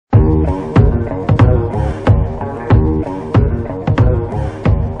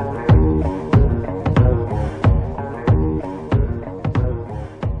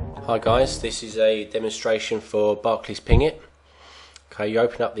Hi guys, this is a demonstration for Barclays Pingit. Okay, you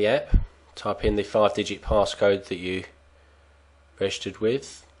open up the app, type in the 5-digit passcode that you registered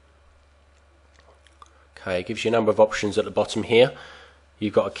with. Okay, it gives you a number of options at the bottom here.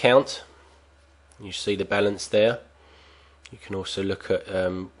 You've got account, you see the balance there. You can also look at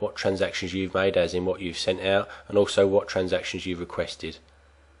what transactions you've made, as in what you've sent out, and also what transactions you've requested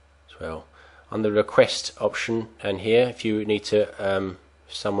as well. On the request option down here, if you need to,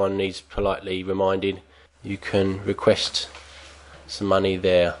 if someone needs politely reminded, you can request some money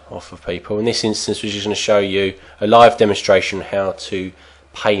there off of people. In this instance, we're just going to show you a live demonstration how to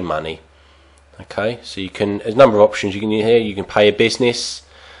pay money. Okay, so you can, there's a number of options you can use here. You can pay a business,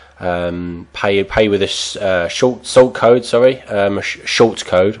 pay with a short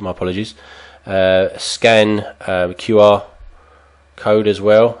code. My apologies. Scan QR code as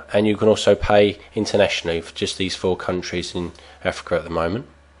well, and you can also pay internationally for just these 4 countries in Africa at the moment.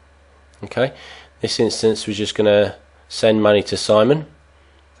 Okay, this instance we're just going to send money to Simon.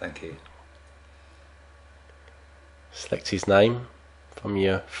 Thank you. Select his name from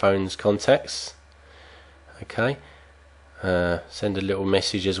your phone's contacts. Okay, send a little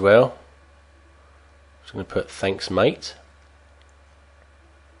message as well. I'm going to put thanks mate.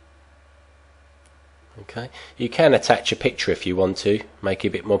 Okay, you can attach a picture if you want to, make it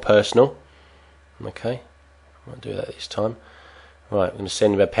a bit more personal. Okay, I won't do that this time. Right, I'm going to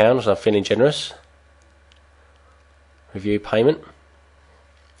send him £1 so I'm feeling generous. Review payment.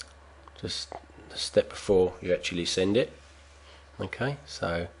 Just the step before you actually send it. Okay,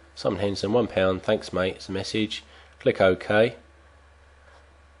 so Simon Henson, £1, thanks mate, it's a message. Click OK,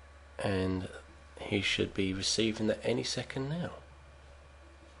 and he should be receiving that any second now.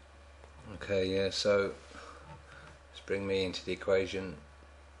 Okay, yeah, so let's bring me into the equation.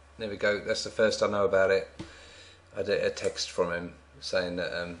 There we go, that's the first I know about it. I had a text from him saying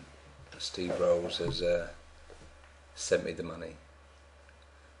that Steve Rolls has sent me the money.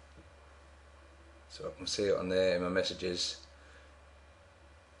 So I can see it on there in my messages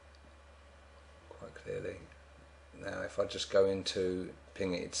quite clearly. Now if I just go into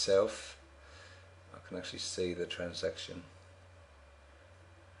Pingit itself, I can actually see the transaction.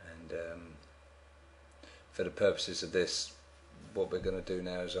 And for the purposes of this, what we're going to do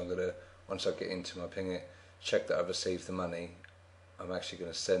now is I'm going to, once I get into my Pingit, check that I've received the money. I'm actually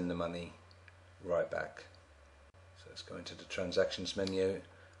going to send the money right back. So let's go into the transactions menu. I'm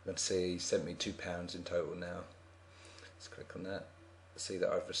going to see he sent me £2 in total now. Let's click on that, see that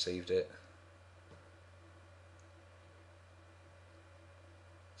I've received it.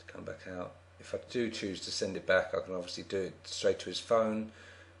 To come back out. If I do choose to send it back, I can obviously do it straight to his phone.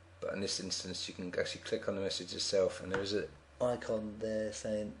 But in this instance, you can actually click on the message itself, and there is an icon there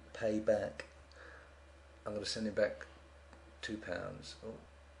saying pay back. I'm going to send him back £2. Oh,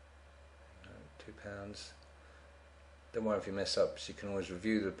 no, £2. Don't worry if you mess up, so you can always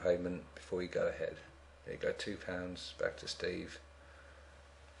review the payment before you go ahead. There you go, £2 back to Steve,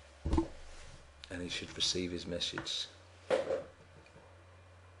 and he should receive his message.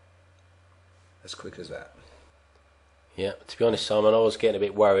 As quick as that. Yeah, to be honest, Simon, I was getting a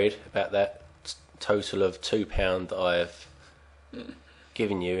bit worried about that total of £2 that I have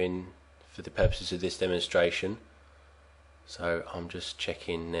given you for the purposes of this demonstration. So I'm just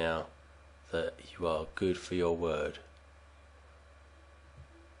checking now that you are good for your word.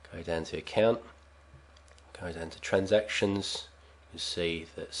 Go down to account, go down to transactions, you can see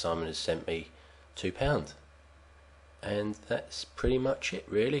that Simon has sent me £2. And that's pretty much it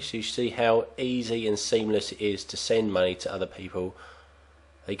really. So you see how easy and seamless it is to send money to other people.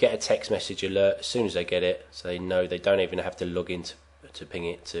 They get a text message alert as soon as they get it, so they know they don't even have to log into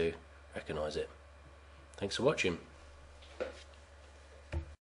Pingit to recognise it. Thanks for watching.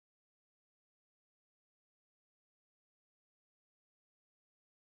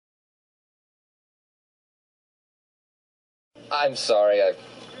 I'm sorry, I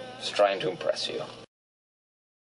was trying to impress you.